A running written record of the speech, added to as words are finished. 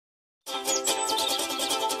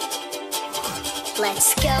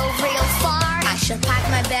Let's go real far. I should pack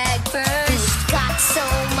my bag first. We've got so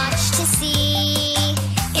much to see.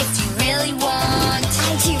 If you really want,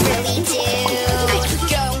 I do really do. I could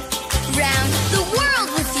go round the world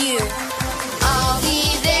with you. I'll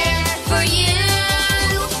be there for you.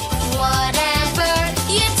 Whatever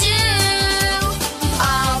you do,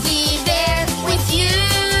 I'll be there with you.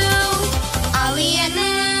 Ollie and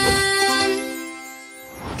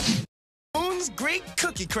Moon. Moon's Greek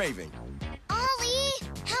Cookie Craving. Ollie,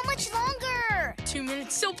 how much longer? 2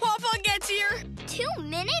 minutes till Papa gets here. 2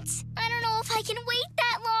 minutes? I don't know if I can wait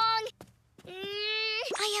that long.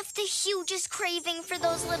 I have the hugest craving for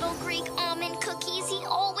those little Greek almond cookies he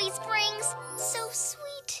always brings. So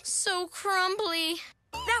sweet. So crumbly.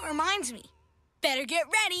 That reminds me. Better get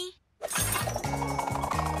ready.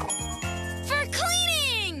 For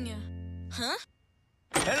cleaning! Huh?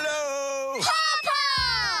 Hello!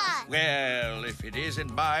 Papa! Well, if it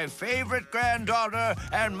isn't my favorite granddaughter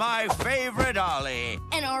and my favorite Ollie.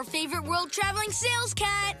 And our favorite world-traveling sales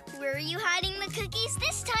cat. Where are you hiding the cookies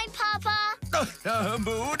this time, Papa?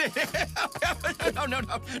 Moon? No.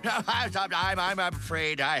 I'm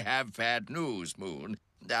afraid I have bad news, Moon.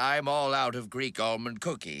 I'm all out of Greek almond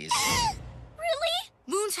cookies. Really?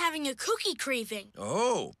 Moon's having a cookie craving.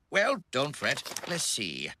 Oh, well, don't fret. Let's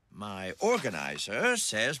see. My organizer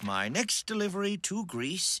says my next delivery to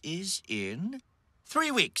Greece is in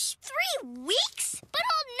 3 weeks. 3 weeks? But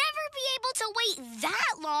I'll never be able to wait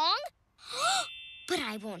that long. But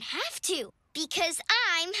I won't have to, because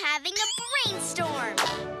I'm having a brainstorm.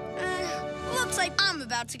 Looks like I'm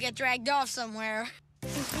about to get dragged off somewhere.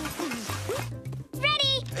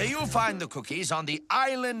 Ready? You'll find the cookies on the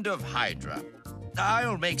island of Hydra.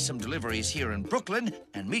 I'll make some deliveries here in Brooklyn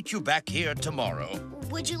and meet you back here tomorrow.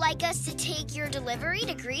 Would you like us to take your delivery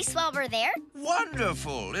to Greece while we're there?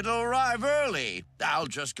 Wonderful. It'll arrive early. I'll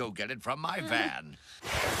just go get it from my van.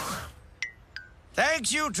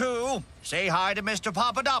 Thanks, you two. Say hi to Mr.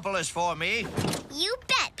 Papadopoulos for me. You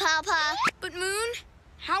bet, Papa. But, Moon,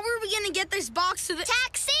 how are we going to get this box to the...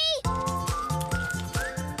 Taxi!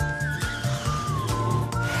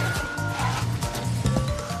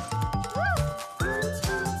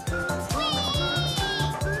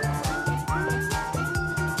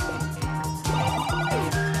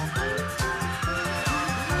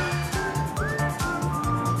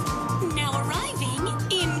 Now arriving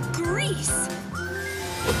in Greece.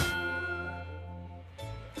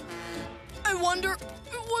 I wonder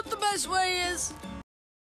what the best way is.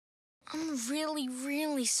 I'm really,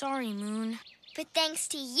 really sorry, Moon. But thanks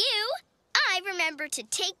to you, I remembered to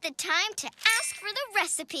take the time to ask for the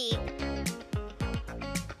recipe.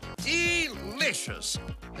 Delicious.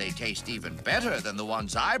 They taste even better than the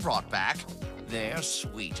ones I brought back. They're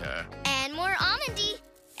sweeter. And more almondy.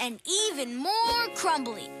 And even more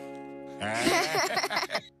crumbly.